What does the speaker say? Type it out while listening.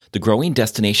The Growing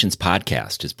Destinations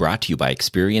podcast is brought to you by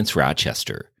Experience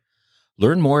Rochester.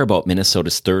 Learn more about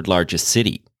Minnesota's third largest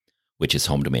city, which is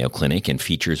home to Mayo Clinic and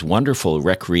features wonderful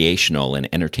recreational and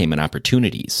entertainment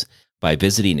opportunities by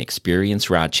visiting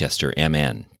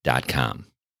experiencerochestermn.com.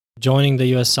 Joining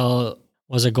the USL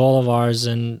was a goal of ours,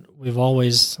 and we've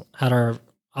always had our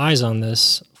eyes on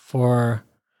this for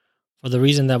the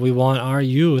reason that we want our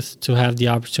youth to have the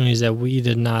opportunities that we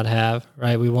did not have,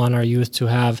 right? We want our youth to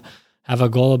have a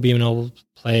goal of being able to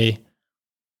play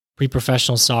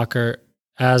pre-professional soccer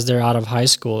as they're out of high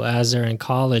school, as they're in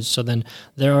college. So then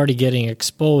they're already getting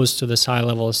exposed to this high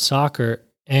level of soccer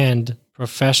and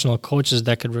professional coaches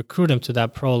that could recruit them to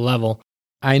that pro level.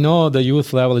 I know the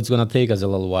youth level is going to take us a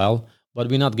little while, but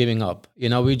we're not giving up.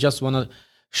 We just want to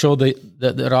show the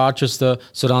Rochester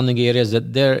surrounding areas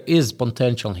that there is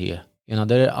potential here.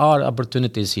 There are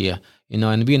opportunities here,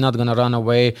 and we're not going to run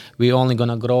away. We're only going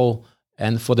to grow,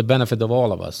 and for the benefit of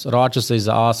all of us. Rochester is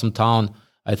an awesome town.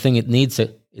 I think it needs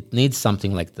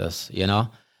something like this,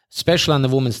 especially on the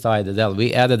women's side.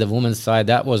 We added the women's side.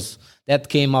 That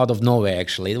came out of nowhere,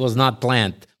 actually. It was not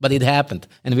planned, but it happened,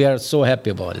 and we are so happy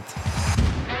about it.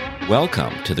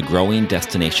 Welcome to the Growing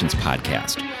Destinations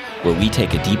podcast, where we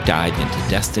take a deep dive into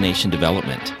destination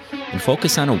development and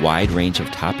focus on a wide range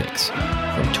of topics,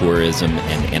 from tourism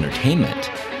and entertainment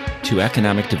to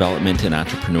economic development and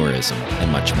entrepreneurism,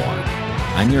 and much more.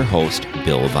 I'm your host,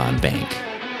 Bill Von Bank.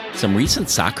 Some recent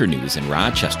soccer news in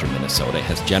Rochester, Minnesota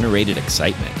has generated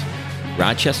excitement.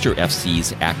 Rochester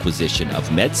FC's acquisition of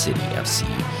MedCity FC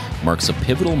marks a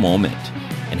pivotal moment,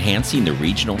 enhancing the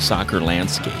regional soccer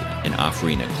landscape and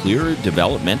offering a clearer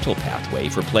developmental pathway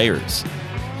for players.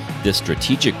 This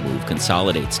strategic move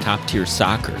consolidates top-tier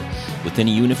soccer within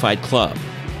a unified club,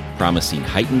 promising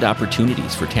heightened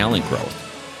opportunities for talent growth.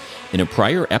 In a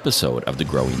prior episode of the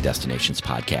Growing Destinations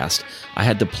podcast, I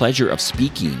had the pleasure of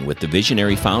speaking with the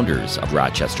visionary founders of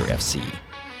Rochester FC.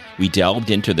 We delved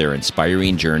into their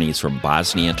inspiring journeys from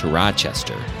Bosnia to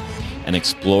Rochester and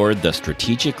explored the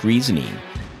strategic reasoning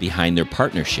behind their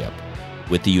partnership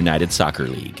with the United Soccer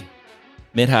League.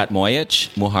 Midhat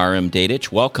Mojic, Muharrem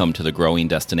Dedic, welcome to the Growing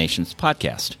Destinations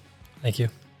podcast. Thank you.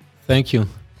 Thank you.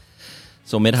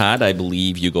 So Midhat, I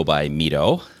believe you go by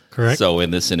Mito. Correct. So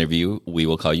in this interview, we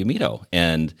will call you Mito.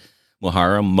 And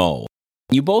Muharrem, Mo.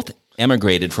 You both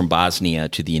emigrated from Bosnia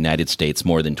to the United States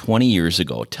more than 20 years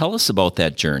ago. Tell us about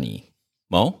that journey.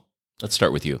 Mo, let's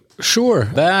start with you. Sure.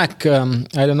 Back, I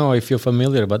don't know if you're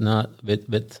familiar, but not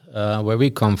with where we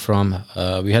come from.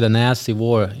 We had a nasty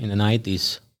war in the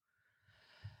 90s.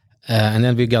 And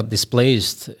then we got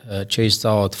displaced, chased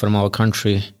out from our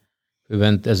country. We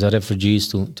went as refugees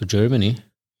to Germany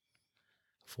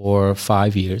for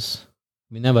 5 years.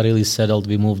 We never really settled.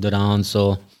 We moved around.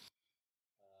 So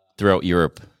Throughout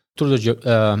Europe? Through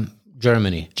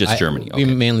Germany. Just Germany, okay.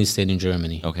 We mainly stayed in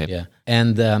Germany. Okay. Yeah.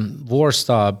 And war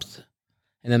stopped.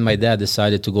 And then my dad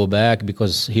decided to go back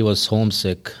because he was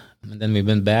homesick. And then we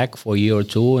went back for a year or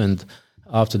two. And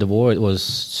after the war, it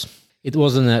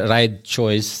wasn't a right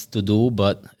choice to do,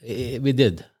 but we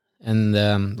did. And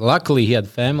luckily, he had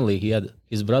family. He had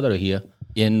his brother here.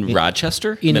 In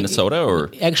Rochester, Minnesota,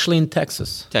 or? Actually in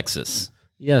Texas. Texas.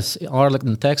 Yes,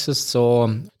 Arlington, Texas.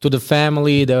 So to the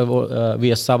family,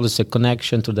 we established a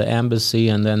connection to the embassy,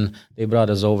 and then they brought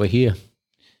us over here.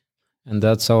 And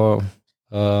that's how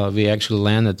we actually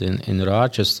landed in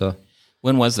Rochester.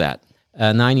 When was that?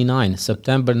 99,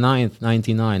 September 9th,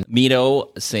 99. Mito,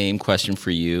 same question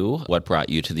for you. What brought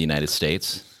you to the United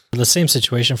States? The same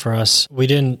situation for us. We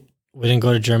didn't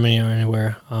go to Germany or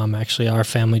anywhere. Actually, our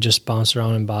family just bounced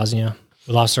around in Bosnia.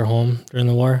 We lost our home during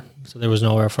the war, so there was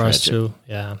nowhere for us to.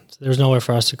 Yeah, so there was nowhere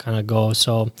for us to kind of go.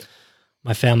 So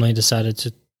my family decided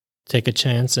to take a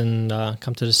chance and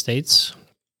come to the States.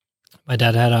 My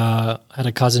dad had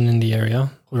a cousin in the area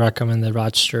who recommended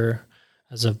Rochester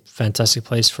as a fantastic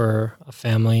place for a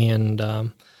family and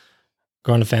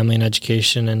growing a family in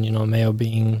education, and Mayo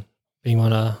being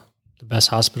one of the best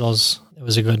hospitals. It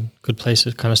was a good place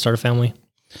to kind of start a family.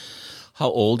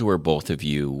 How old were both of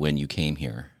you when you came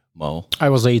here, Mo? I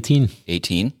was 18.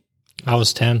 18? I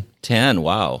was 10. 10,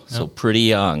 wow. Yep. So pretty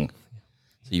young.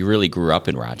 So you really grew up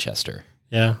in Rochester.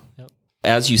 Yeah. Yep.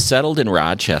 As you settled in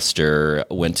Rochester,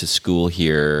 went to school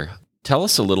here, tell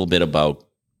us a little bit about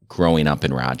growing up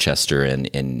in Rochester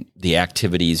and the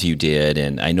activities you did.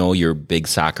 And I know you're big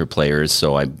soccer players,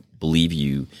 so I believe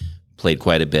you played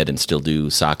quite a bit and still do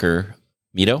soccer.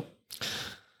 Mito?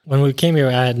 When we came here,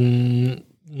 I had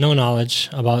no knowledge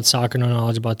about soccer, no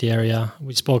knowledge about the area.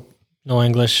 We spoke no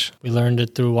English. We learned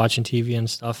it through watching TV and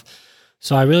stuff.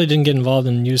 So I really didn't get involved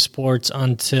in youth sports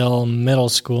until middle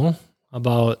school,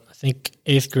 about, I think,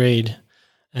 8th grade.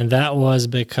 And that was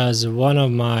because one of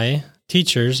my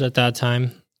teachers at that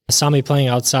time saw me playing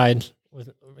outside with,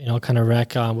 kind of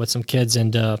rec with some kids.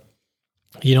 And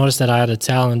he noticed that I had a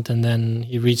talent. And then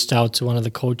he reached out to one of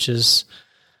the coaches.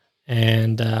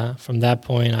 And from that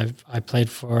point, I played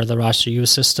for the Rochester youth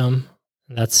system.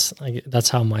 That's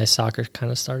how my soccer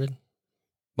kind of started.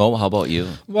 Well, how about you?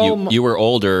 Well, you were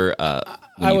older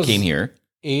when you came here.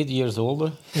 8 years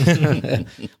older.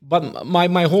 But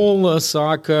my whole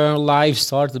soccer life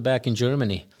started back in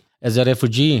Germany as a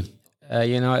refugee.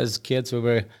 As kids, we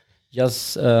were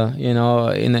just, in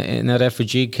a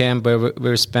refugee camp where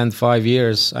we spent 5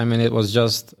 years. I mean, it was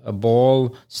just a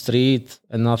ball, street,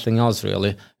 and nothing else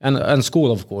really. And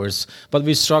school, of course. But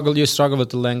you struggle with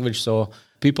the language, so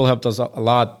people helped us a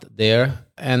lot there.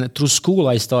 And through school,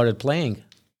 I started playing.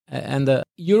 And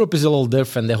Europe is a little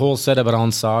different. The whole setup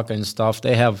around soccer and stuff,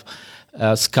 they have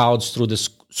scouts through the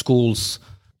schools,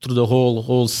 through the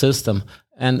whole system.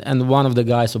 And one of the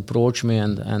guys approached me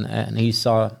and he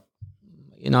saw,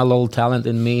 a little talent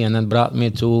in me, and then brought me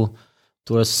to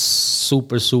a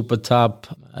super, super top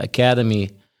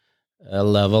academy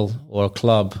level or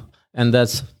club. And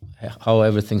that's how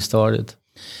everything started.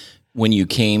 When you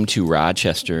came to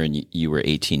Rochester and you were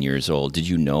 18 years old, did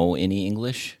you know any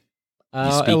English?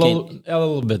 A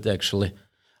little bit, actually.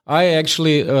 I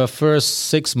actually, first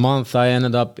 6 months, I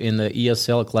ended up in the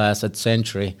ESL class at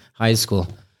Century High School,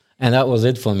 and that was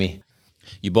it for me.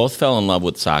 You both fell in love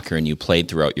with soccer, and you played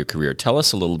throughout your career. Tell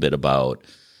us a little bit about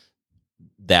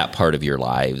that part of your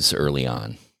lives early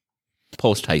on,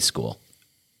 post-high school.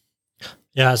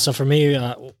 Yeah, so for me,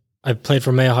 I played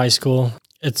for Mayo High School.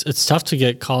 It's tough to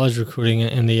get college recruiting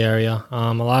in the area.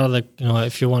 A lot of the,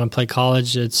 if you want to play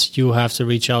college, you have to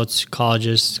reach out to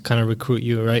colleges to kind of recruit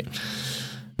you, right?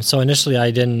 So initially,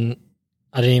 I didn't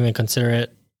even consider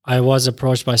it. I was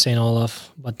approached by St.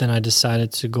 Olaf, but then I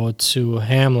decided to go to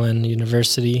Hamlin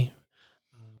University.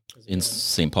 In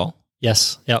St. Paul?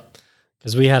 Yes, yep.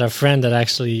 Because we had a friend that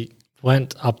actually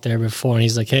went up there before, and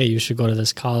he's like, hey, you should go to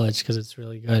this college because it's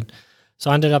really good. So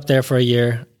I ended up there for a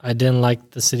year. I didn't like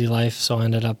the city life, so I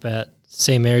ended up at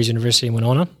St. Mary's University in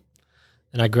Winona.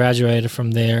 And I graduated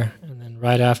from there. And then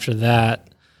right after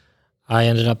that, I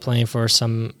ended up playing for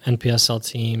some NPSL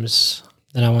teams.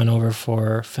 Then I went over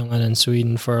for Finland and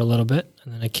Sweden for a little bit.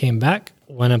 And then I came back.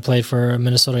 When I played for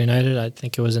Minnesota United, I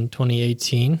think it was in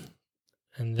 2018.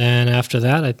 And then after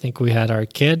that, I think we had our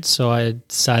kid. So I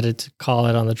decided to call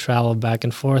it on the travel back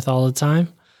and forth all the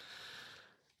time.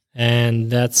 And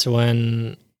that's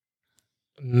when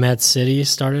Med City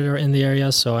started in the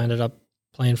area, so I ended up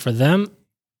playing for them.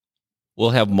 We'll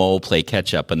have Mo play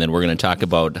catch-up, and then we're going to talk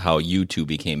about how you two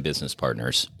became business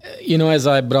partners. As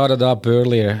I brought it up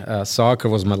earlier, soccer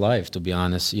was my life, to be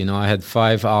honest. I had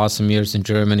 5 awesome years in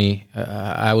Germany.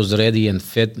 I was ready and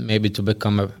fit maybe to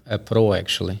become a pro,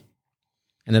 actually.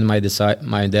 And then my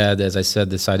dad, as I said,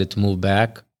 decided to move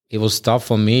back. It was tough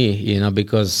for me,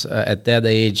 because at that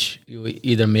age, you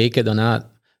either make it or not.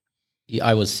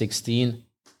 I was 16.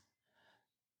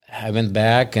 I went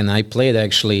back and I played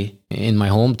actually in my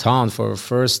hometown for a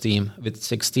first team with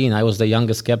 16. I was the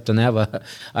youngest captain ever.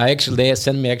 They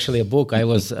sent me actually a book. I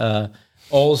was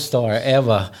all-star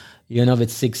ever,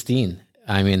 with 16.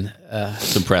 I mean,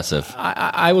 it's impressive.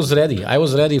 I was ready. I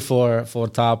was ready for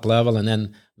top level, and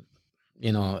then.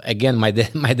 Again, my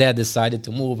dad decided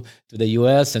to move to the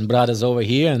U.S. and brought us over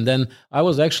here. And then I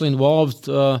was actually involved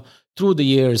through the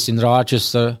years in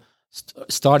Rochester,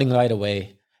 starting right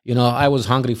away. I was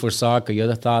hungry for soccer.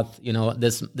 I thought,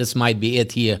 this might be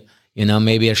it here.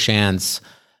 Maybe a chance.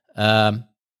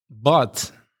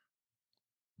 But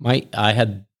I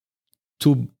had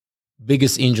 2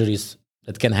 biggest injuries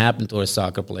that can happen to a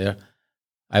soccer player.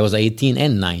 I was 18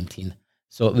 and 19.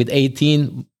 So with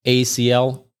 18,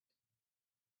 ACL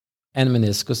and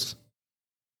meniscus.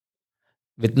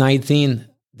 With 19,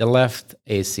 the left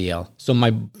ACL. So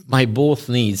my both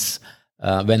knees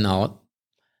went out.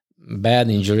 Bad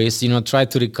injuries,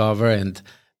 tried to recover, and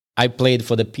I played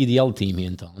for the PDL team here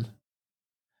in town.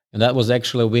 And that was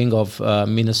actually a wing of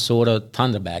Minnesota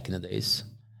Thunder back in the days.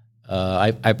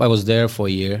 I was there for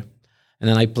a year. And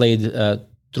then I played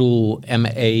through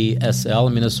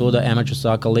MASL, Minnesota Amateur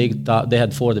Soccer League. They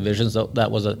had 4 divisions. So that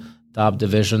was a top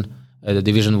division. The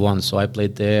Division 1, so I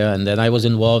played there. And then I was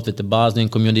involved at the Bosnian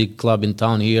Community Club in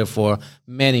town here for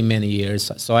many, many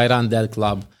years. So I ran that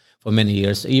club for many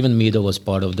years. Even Mido was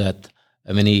part of that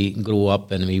when he grew up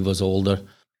and he was older.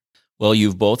 Well,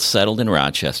 you've both settled in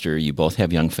Rochester. You both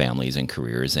have young families and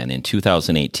careers. And in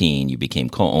 2018, you became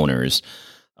co-owners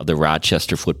of the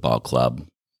Rochester Football Club,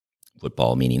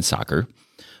 football meaning soccer.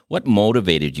 What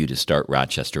motivated you to start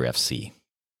Rochester FC?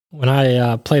 When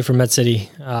I played for Med City,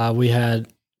 we had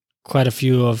quite a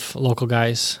few of local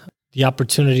guys. The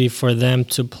opportunity for them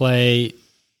to play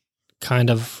kind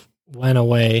of went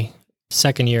away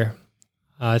second year.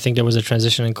 I think there was a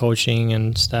transition in coaching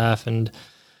and staff, and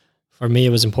for me, it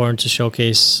was important to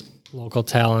showcase local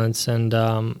talents, and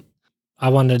I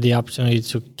wanted the opportunity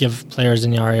to give players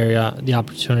in our area the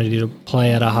opportunity to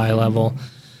play at a high level.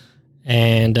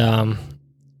 And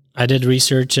I did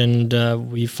research, and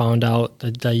we found out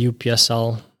that the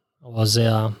UPSL was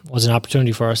an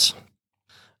opportunity for us.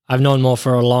 I've known Mo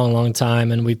for a long, long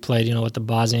time, and we played, with the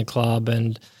Bosnian club,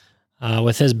 and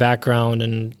with his background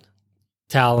and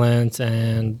talent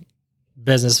and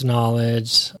business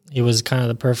knowledge, he was kind of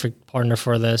the perfect partner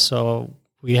for this. So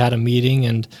we had a meeting,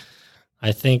 and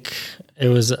I think it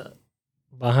was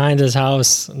behind his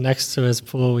house next to his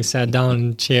pool. We sat down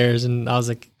in chairs, and I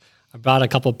brought a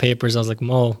couple papers. I was like,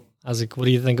 Mo, what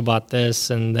do you think about this?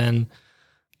 And then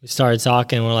we started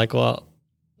talking. We're like, well,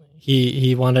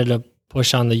 he wanted to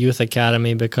push on the youth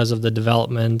academy because of the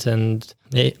development, and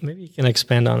maybe you can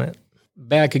expand on it.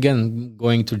 Back again,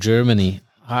 going to Germany,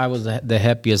 I was the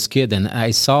happiest kid, and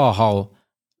I saw how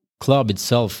club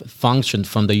itself functioned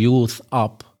from the youth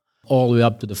up all the way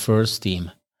up to the first team.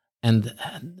 And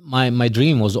my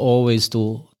dream was always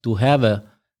to have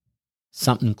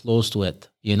something close to it,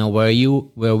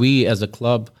 where we as a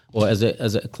club or as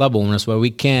a club owners, where we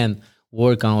can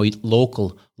work on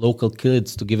local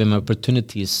kids to give them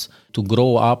opportunities to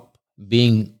grow up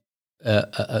being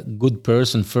a good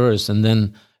person first, and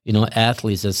then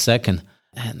athletes as second.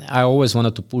 And I always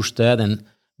wanted to push that, and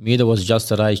Mida was just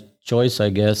the right choice, I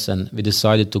guess, and we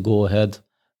decided to go ahead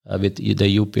with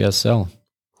the UPSL.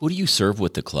 Who do you serve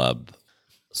with the club?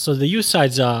 So the youth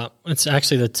side's it's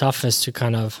actually the toughest to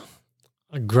kind of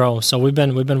grow. So we've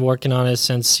been working on it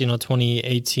since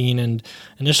 2018, and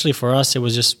initially for us it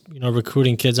was just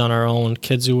recruiting kids on our own,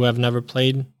 kids who have never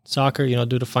played soccer,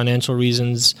 due to financial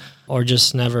reasons, or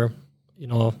just never,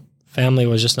 family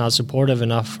was just not supportive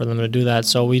enough for them to do that.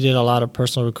 So we did a lot of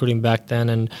personal recruiting back then,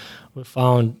 and we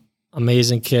found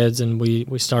amazing kids, and we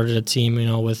started a team,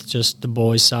 with just the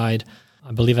boys side.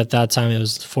 I believe at that time it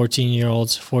was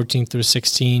 14-year-olds, 14 through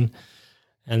 16.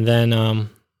 And then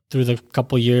through the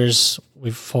couple years,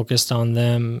 we've focused on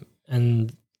them.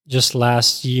 And just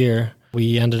last year,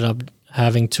 we ended up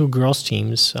having 2 girls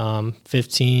teams,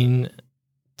 15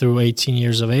 through 18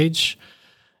 years of age.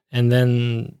 And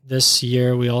then this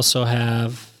year, we also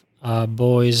have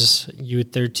boys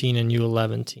U13 and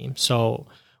U11 team. So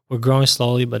we're growing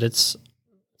slowly, but it's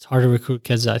hard to recruit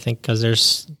kids, I think,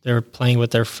 because they're playing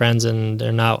with their friends and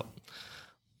they're not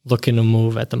looking to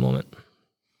move at the moment.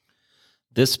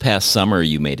 This past summer,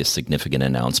 you made a significant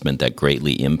announcement that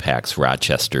greatly impacts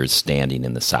Rochester's standing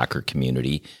in the soccer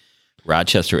community.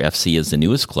 Rochester FC is the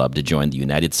newest club to join the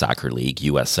United Soccer League,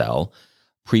 USL,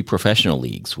 pre-professional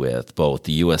leagues with both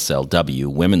the USLW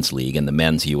Women's League and the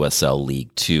Men's USL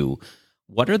League 2.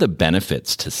 What are the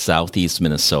benefits to Southeast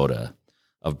Minnesota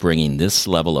of bringing this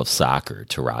level of soccer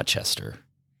to Rochester?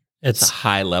 It's a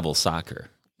high-level soccer.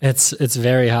 It's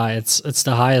very high. It's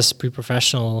the highest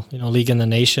pre-professional league in the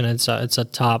nation. It's a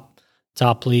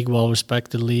top league,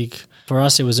 well-respected league. For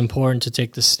us, it was important to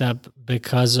take the step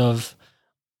because of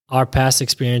our past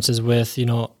experiences with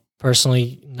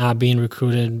personally not being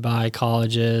recruited by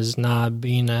colleges, not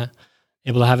being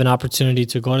able to have an opportunity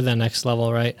to go to that next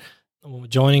level. Right,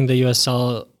 joining the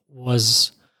USL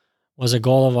was a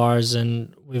goal of ours,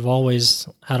 and we've always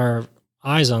had our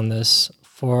eyes on this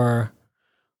for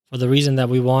the reason that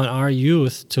we want our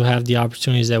youth to have the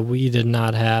opportunities that we did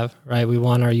not have, right? We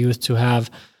want our youth to have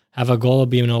a goal of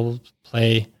being able to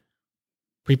play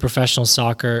pre-professional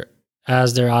soccer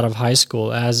as they're out of high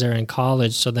school, as they're in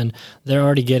college. So then they're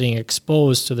already getting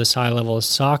exposed to this high level of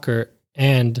soccer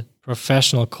and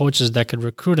professional coaches that could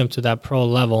recruit them to that pro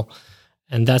level.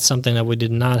 And that's something that we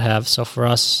did not have. So for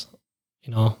us,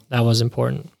 that was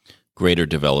important. Greater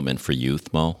development for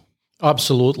youth, Mo?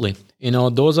 Absolutely.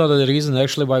 Those are the reasons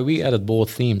actually why we added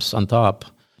both teams on top.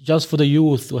 Just for the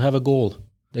youth to have a goal.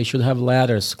 They should have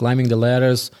ladders, climbing the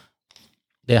ladders.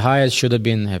 The highest should have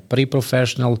been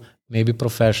pre-professional, maybe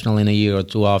professional in a year or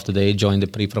two after they join the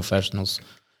pre-professionals.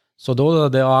 So those are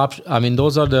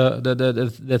those are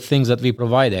the things that we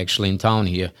provide actually in town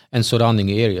here and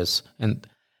surrounding areas. And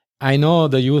I know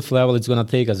the youth level is going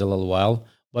to take us a little while,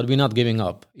 but we're not giving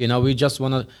up. We just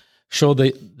want to show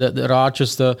the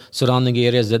Rochester surrounding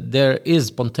areas that there is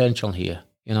potential here.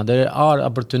 There are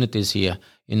opportunities here,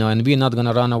 and we're not going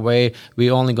to run away.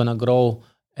 We're only going to grow,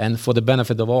 and for the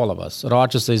benefit of all of us.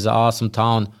 Rochester is an awesome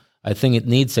town. I think it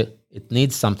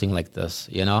needs something like this,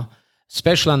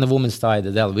 especially on the women's side.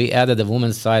 We added the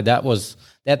women's side. That was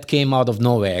That came out of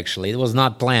nowhere, actually. It was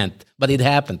not planned, but it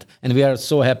happened, and we are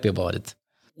so happy about it.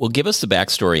 Well, give us the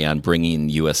backstory on bringing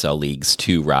USL Leagues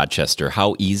to Rochester.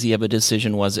 How easy of a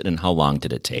decision was it, and how long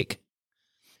did it take?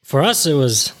 For us, it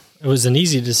was an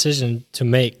easy decision to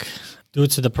make due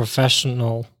to the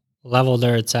professional level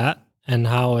there it's at and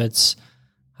how it's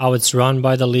run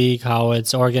by the league, how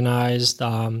it's organized,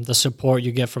 the support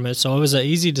you get from it. So it was an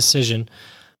easy decision.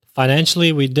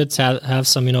 Financially, we did have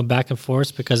some, back and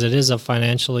forth because it is a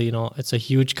financially, it's a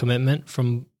huge commitment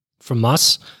from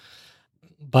us.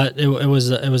 But it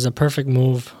was a perfect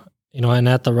move, and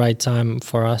at the right time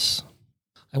for us.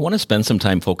 I want to spend some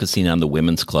time focusing on the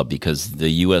women's club because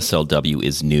the USLW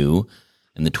is new,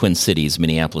 and the Twin Cities,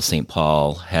 Minneapolis, St.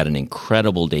 Paul, had an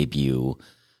incredible debut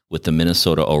with the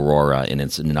Minnesota Aurora in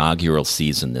its inaugural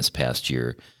season this past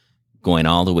year, going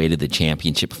all the way to the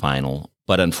championship final,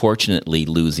 but unfortunately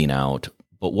losing out.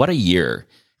 But what a year.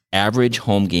 Average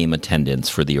home game attendance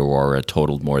for the Aurora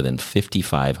totaled more than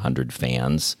 5,500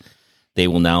 fans. They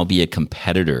will now be a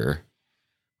competitor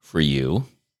for you.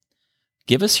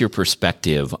 Give us your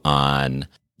perspective on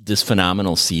this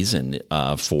phenomenal season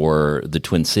for the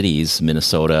Twin Cities,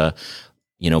 Minnesota,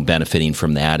 benefiting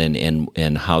from that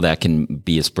and how that can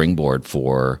be a springboard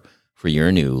for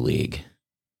your new league.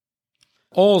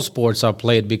 All sports are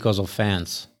played because of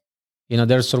fans.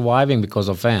 They're surviving because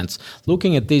of fans.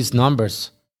 Looking at these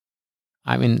numbers,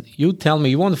 I mean, you tell me,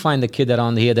 you won't find a kid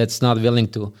around here that's not willing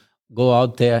to go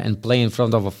out there and play in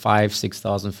front of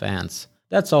 5,000-6,000 fans.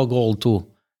 That's our goal too.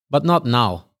 But not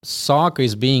now. Soccer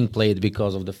is being played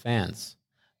because of the fans.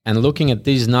 And looking at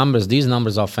these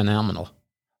numbers are phenomenal.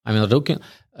 I mean,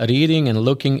 reading and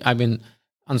looking,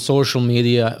 on social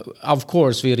media, of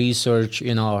course, we research,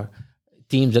 our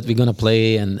teams that we're going to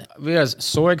play. And we are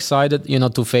so excited,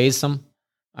 to face them.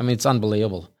 I mean, it's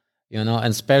unbelievable, and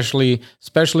especially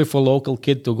for local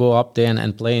kid to go up there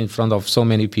and play in front of so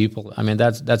many people. I mean,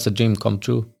 that's a dream come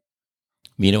true.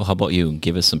 Mino, how about you?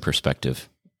 Give us some perspective.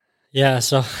 Yeah,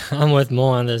 so I'm with Mo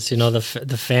on this.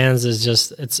 The fans is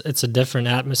just it's a different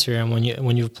atmosphere, and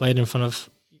when you've played in front of,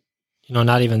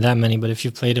 not even that many, but if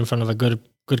you've played in front of a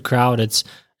good crowd, it's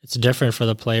different for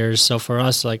the players. So for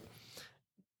us, like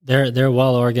they're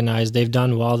well organized. They've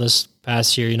done well this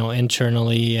past year,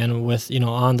 internally and with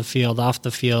on the field, off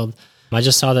the field. I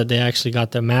just saw that they actually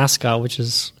got their mascot, which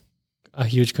is a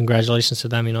huge congratulations to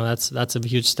them. That's a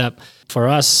huge step for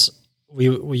us. We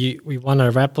want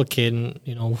to replicate, and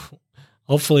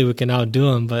hopefully we can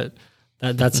outdo them. But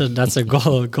that's a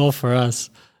goal for us.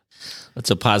 That's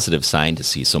a positive sign to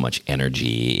see so much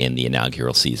energy in the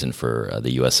inaugural season for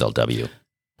the USLW.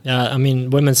 Yeah, I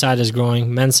mean, women's side is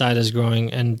growing, men's side is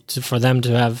growing, and for them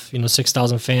to have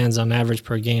 6,000 fans on average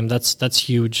per game, that's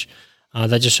huge.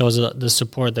 That just shows the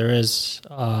support there is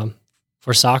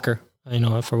for soccer,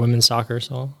 for women's soccer.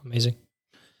 So amazing.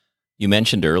 You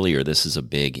mentioned earlier this is a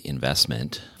big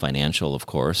investment, financial, of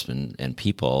course, and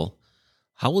people.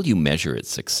 How will you measure its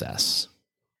success?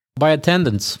 By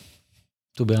attendance,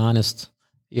 to be honest.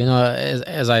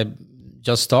 As I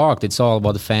just talked, it's all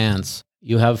about the fans.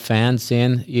 You have fans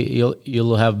in,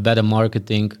 you'll have better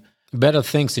marketing, better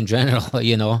things in general,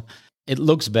 It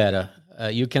looks better.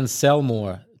 You can sell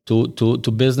more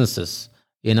to businesses,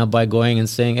 by going and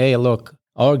saying, hey, look,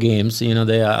 our games,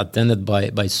 they are attended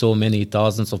by so many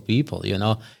thousands of people,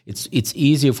 It's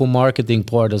easier for marketing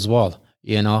part as well,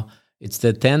 It's the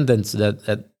attendance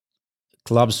that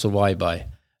clubs survive by.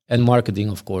 And marketing,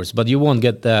 of course. But you won't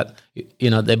get that.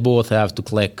 They both have to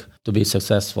click to be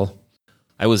successful.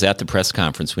 I was at the press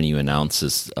conference when you announced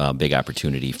this big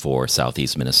opportunity for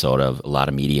Southeast Minnesota, a lot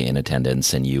of media in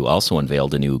attendance, and you also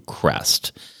unveiled a new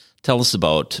crest. Tell us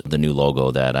about the new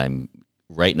logo that I'm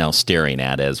right now staring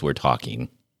at as we're talking.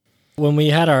 When we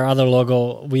had our other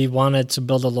logo, we wanted to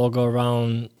build a logo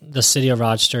around the city of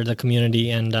Rochester, the community,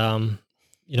 and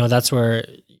that's where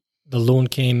the loon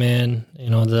came in,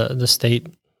 the state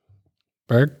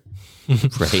bird.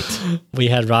 Right. We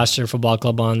had Rochester Football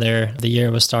Club on there. The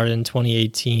year was started in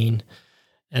 2018.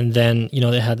 And then,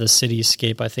 they had the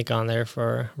cityscape, I think, on there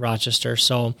for Rochester.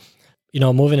 So,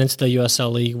 moving into the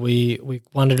USL League, we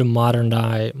wanted to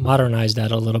modernize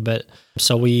that a little bit.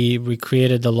 So we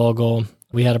created the logo.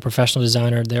 We had a professional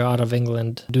designer there out of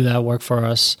England do that work for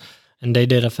us. And they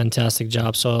did a fantastic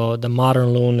job. So the modern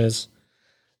loon is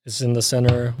in the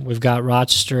center. We've got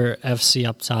Rochester FC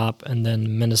up top, and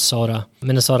then Minnesota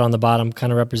on the bottom,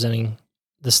 kind of representing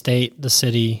the state, the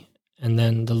city, and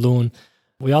then the loon.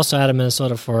 We also added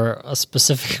Minnesota for a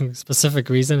specific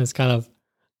reason. It's kind of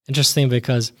interesting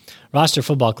because Rochester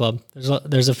Football Club,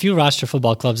 there's a few Rochester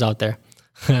football clubs out there.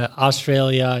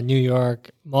 Australia, New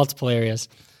York, multiple areas.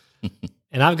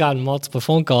 And I've gotten multiple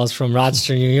phone calls from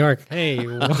Rochester, New York. Hey,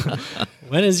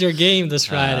 when is your game this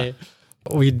Friday?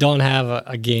 We don't have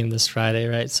a game this Friday,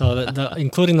 right? So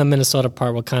including the Minnesota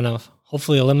part will kind of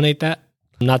hopefully eliminate that,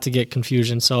 not to get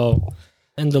confusion. So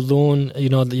in the loon,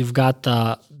 you've got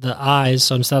the eyes.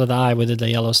 So instead of the eye, we did the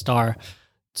yellow star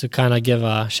to kind of give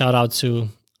a shout out to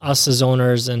us as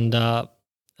owners and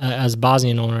as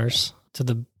Bosnian owners, to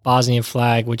the Bosnian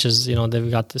flag, which is,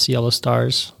 they've got this yellow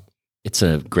stars. It's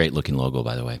a great looking logo,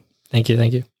 by the way. Thank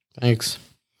you. Thanks.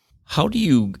 How do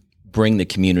you bring the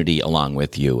community along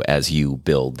with you as you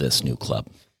build this new club?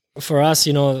 For us,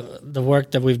 the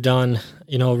work that we've done,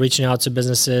 reaching out to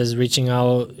businesses, reaching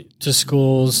out to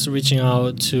schools, reaching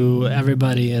out to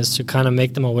everybody is to kind of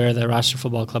make them aware that Rochester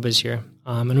Football Club is here.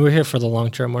 And we're here for the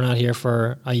long term. We're not here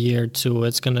for a year or two.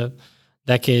 It's going to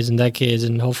decades and decades.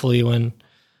 And hopefully when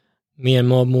me and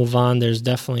Mo move on, there's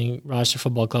definitely Rochester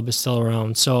Football Club is still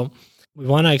around. So we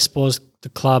want to expose the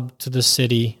club to the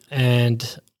city.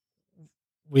 And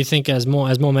we think, as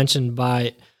Mo mentioned,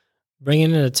 by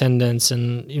bringing in attendance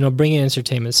and, bringing in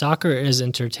entertainment. Soccer is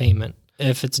entertainment.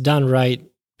 If it's done right,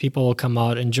 people will come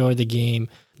out, enjoy the game.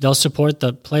 They'll support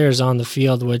the players on the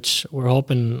field, which we're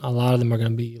hoping a lot of them are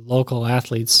going to be local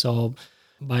athletes. So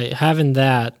by having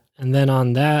that, and then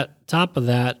on that, top of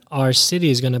that, our city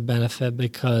is going to benefit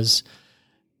because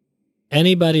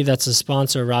anybody that's a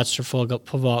sponsor of Rochester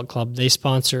Football Club, they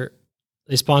sponsor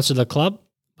the club,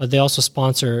 but they also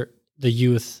sponsor the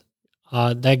youth.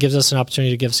 That gives us an opportunity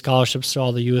to give scholarships to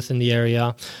all the youth in the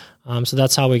area. So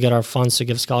that's how we get our funds to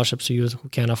give scholarships to youth who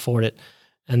can't afford it.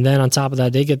 And then on top of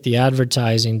that, they get the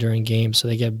advertising during games. So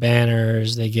they get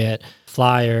banners, they get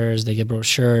flyers, they get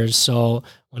brochures. So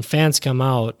when fans come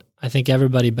out, I think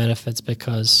everybody benefits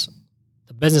because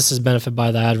the businesses benefit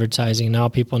by the advertising. Now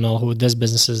people know who this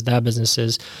business is, that business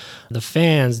is. The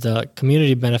fans, the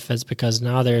community benefits because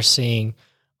now they're seeing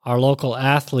our local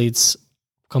athletes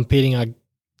competing on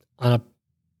a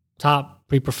top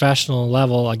pre-professional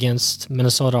level against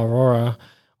Minnesota Aurora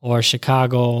or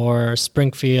Chicago or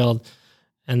Springfield.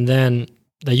 And then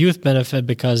the youth benefit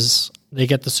because they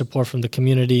get the support from the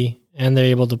community and they're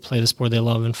able to play the sport they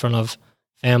love in front of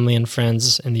family and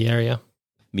friends in the area.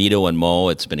 Mito and Mo,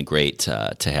 it's been great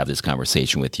to have this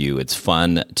conversation with you. It's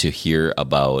fun to hear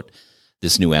about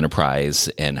this new enterprise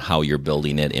and how you're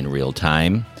building it in real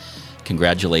time.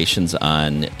 Congratulations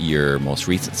on your most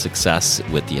recent success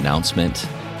with the announcement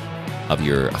of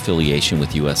your affiliation with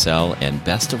USL, and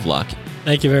best of luck.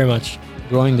 Thank you very much.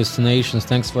 Growing Destinations,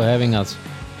 thanks for having us.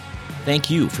 Thank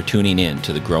you for tuning in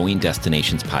to the Growing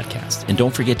Destinations podcast, and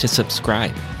don't forget to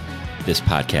subscribe. This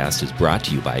podcast is brought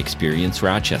to you by Experience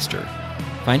Rochester.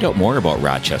 Find out more about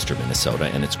Rochester, Minnesota,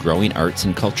 and its growing arts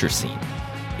and culture scene,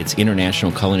 its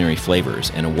international culinary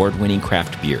flavors, and award-winning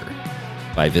craft beer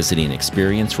by visiting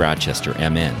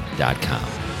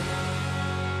experiencerochestermn.com.